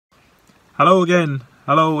Hello again.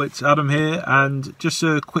 Hello, it's Adam here, and just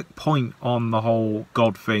a quick point on the whole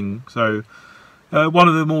God thing. So, one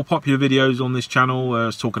of the more popular videos on this channel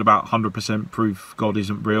was talking about 100% proof God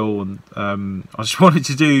isn't real, and I just wanted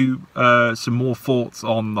to do some more thoughts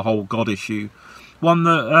on the whole God issue. One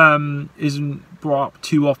that isn't brought up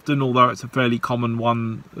too often, although it's a fairly common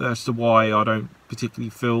one, as to why I don't particularly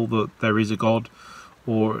feel that there is a God,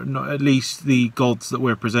 or not, at least the gods that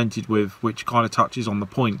we're presented with, which kind of touches on the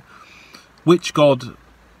point. Which God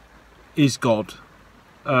is God?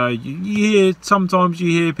 Sometimes you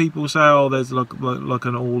hear people say, "Oh, there's like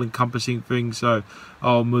an all-encompassing thing." So,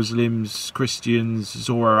 Muslims, Christians,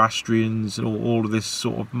 Zoroastrians, and all of this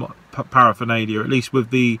sort of paraphernalia. At least with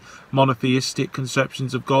the monotheistic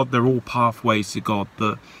conceptions of God, they're all pathways to God.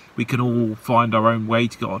 That we can all find our own way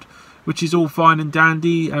to God, which is all fine and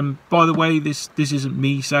dandy. And by the way, this isn't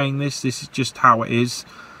me saying this. This is just how it is.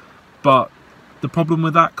 But the problem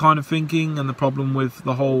with that kind of thinking, and the problem with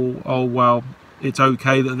the whole, oh well, it's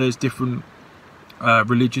okay that there's different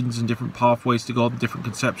religions and different pathways to God, and different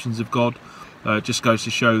conceptions of God, just goes to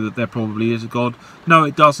show that there probably is a God. No,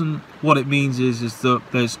 it doesn't. What it means is that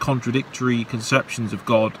there's contradictory conceptions of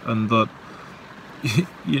God, and that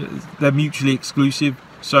they're mutually exclusive.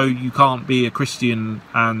 So you can't be a Christian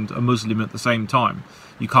and a Muslim at the same time.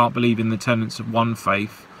 You can't believe in the tenets of one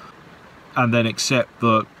faith and then accept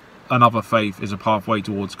that another faith is a pathway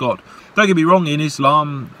towards God. Don't get me wrong, in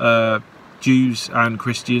Islam, Jews and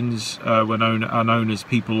Christians are known as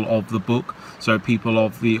people of the book, so people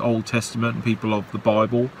of the Old Testament and people of the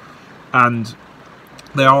Bible, and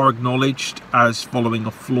they are acknowledged as following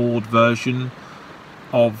a flawed version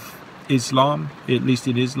of Islam, at least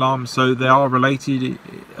in Islam. So they are related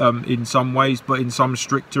in some ways, but in some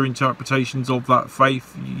stricter interpretations of that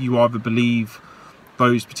faith, you either believe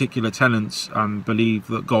those particular tenets and believe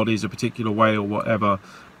that God is a particular way or whatever,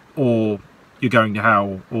 or you're going to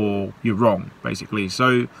hell, or you're wrong, basically.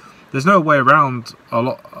 So there's no way around a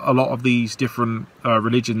lot of these different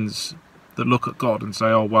religions that look at God and say,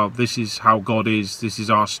 oh well, this is how God is, this is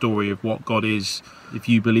our story of what God is. If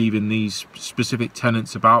you believe in these specific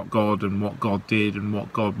tenets about God and what God did and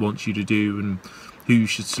what God wants you to do and who you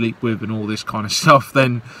should sleep with and all this kind of stuff,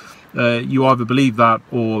 then you either believe that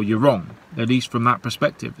or you're wrong. At least from that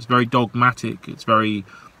perspective, it's very dogmatic. It's very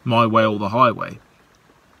my way or the highway,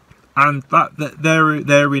 and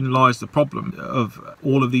therein lies the problem of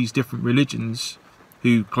all of these different religions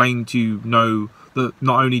who claim to know that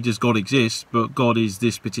not only does God exist, but God is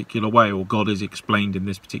this particular way, or God is explained in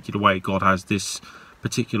this particular way. God has this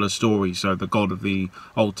particular story. So the God of the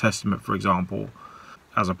Old Testament, for example,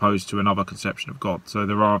 as opposed to another conception of God. So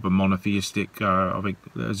there are other monotheistic, I think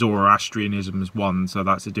Zoroastrianism is one, so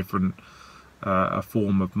that's a different a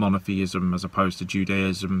form of monotheism as opposed to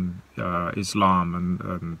Judaism, Islam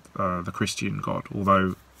and the Christian God,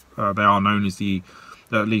 although they are known as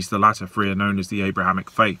at least the latter three are known as the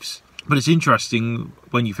Abrahamic faiths. But it's interesting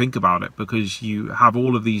when you think about it, because you have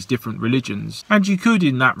all of these different religions, and you could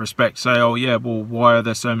in that respect say, oh yeah, well, why are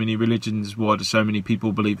there so many religions? Why do so many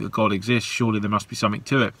people believe that God exists? Surely there must be something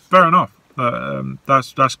to it. Fair enough.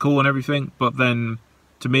 That's cool and everything, but then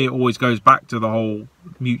to me it always goes back to the whole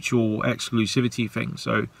mutual exclusivity thing.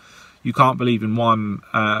 So you can't believe in one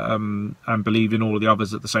and believe in all of the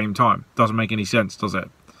others at the same time. Doesn't make any sense, does it?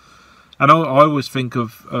 And I always think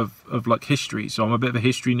of like history, so I'm a bit of a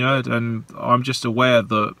history nerd, and I'm just aware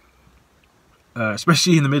that,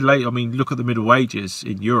 especially in the Middle Ages, I mean, look at the Middle Ages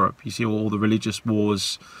in Europe. You see all the religious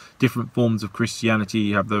wars, different forms of Christianity.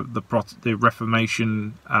 You have the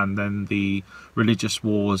Reformation, and then the religious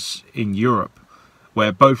wars in Europe,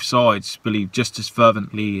 where both sides believe just as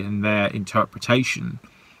fervently in their interpretation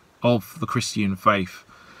of the Christian faith.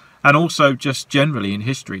 And also just generally in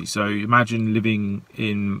history. So imagine living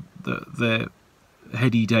in the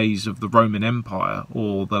heady days of the Roman Empire,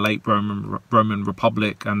 or the late Roman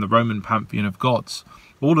Republic and the Roman pantheon of gods.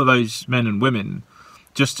 All of those men and women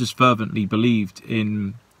just as fervently believed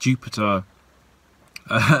in Jupiter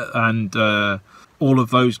and all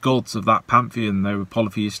of those gods of that pantheon. They were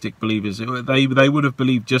polytheistic believers. They would have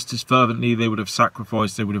believed just as fervently. They would have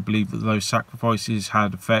sacrificed. They would have believed that those sacrifices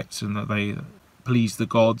had effects and that they please the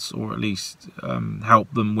gods, or at least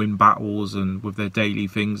help them win battles and with their daily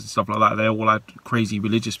things and stuff like that. They all had crazy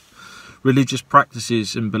religious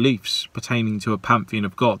practices and beliefs pertaining to a pantheon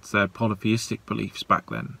of gods, their polytheistic beliefs back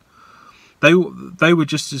then. They were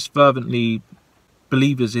just as fervently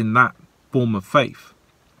believers in that form of faith,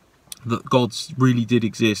 that gods really did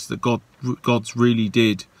exist, that gods really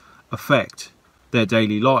did affect their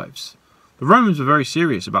daily lives. The Romans were very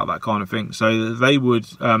serious about that kind of thing, so they would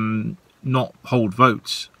not hold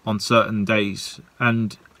votes on certain days,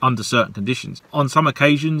 and under certain conditions. On some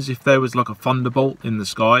occasions, if there was like a thunderbolt in the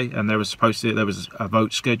sky and there was a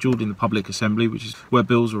vote scheduled in the public assembly, which is where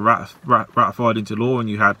bills were ratified into law, and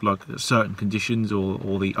you had like certain conditions,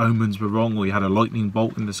 or the omens were wrong, or you had a lightning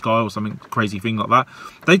bolt in the sky or something crazy thing like that,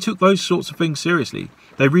 they took those sorts of things seriously.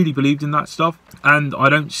 They really believed in that stuff, and I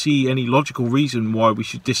don't see any logical reason why we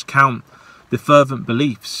should discount the fervent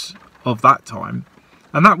beliefs of that time.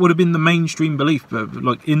 And that would have been the mainstream belief. But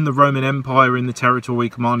like in the Roman Empire, in the territory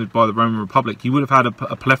commanded by the Roman Republic, you would have had a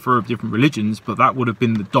plethora of different religions, but that would have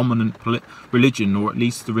been the dominant religion, or at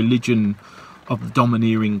least the religion of the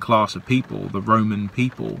domineering class of people, the Roman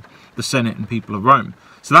people, the Senate and people of Rome.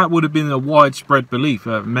 So that would have been a widespread belief.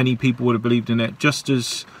 Many people would have believed in it, just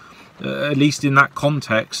as, at least in that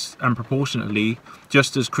context and proportionately,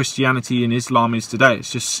 just as Christianity and Islam is today.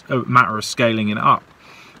 It's just a matter of scaling it up.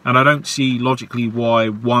 And I don't see logically why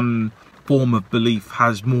one form of belief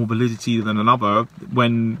has more validity than another,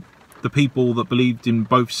 when the people that believed in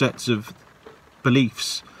both sets of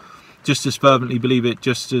beliefs just as fervently believe it,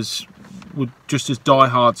 would just as die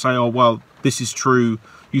hard say, oh well, this is true,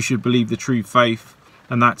 you should believe the true faith,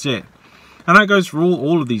 and that's it. And that goes for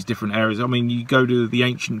all of these different areas. I mean, you go to the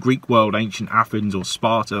ancient Greek world, ancient Athens or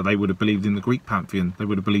Sparta, they would have believed in the Greek pantheon. They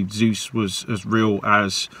would have believed Zeus was as real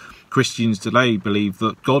as Christians today believe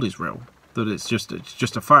that God is real, that it's just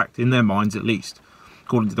a fact, in their minds at least,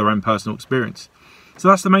 according to their own personal experience. So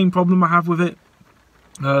that's the main problem I have with it.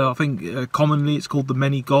 I think commonly it's called the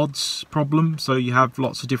many gods problem. So you have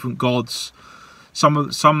lots of different gods.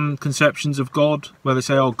 Some conceptions of God where they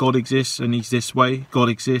say, oh, God exists and he's this way. God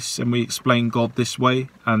exists and we explain God this way,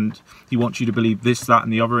 and he wants you to believe this, that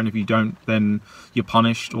and the other, and if you don't, then you're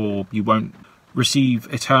punished, or you won't receive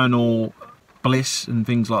eternal bliss and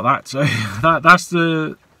things like that. So that's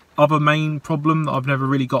the other main problem that I've never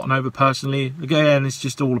really gotten over personally. Again, it's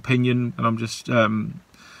just all opinion, and I'm just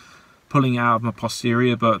pulling it out of my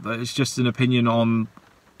posterior, but it's just an opinion on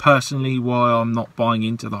personally why I'm not buying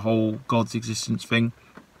into the whole God's existence thing.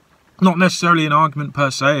 Not necessarily an argument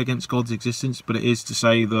per se against God's existence, but it is to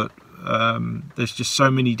say that there's just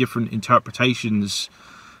so many different interpretations,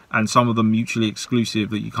 and some of them mutually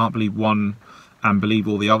exclusive, that you can't believe one and believe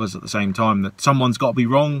all the others at the same time, that someone's got to be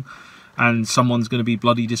wrong and someone's going to be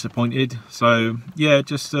bloody disappointed. So yeah,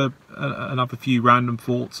 just another few random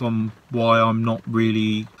thoughts on why I'm not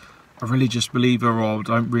really a religious believer, or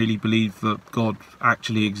don't really believe that God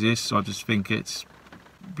actually exists. I just think it's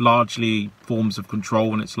largely forms of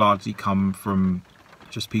control, and it's largely come from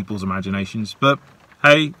just people's imaginations. But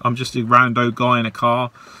hey, I'm just a rando guy in a car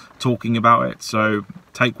talking about it, so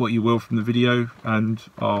take what you will from the video, and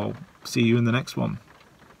I'll see you in the next one.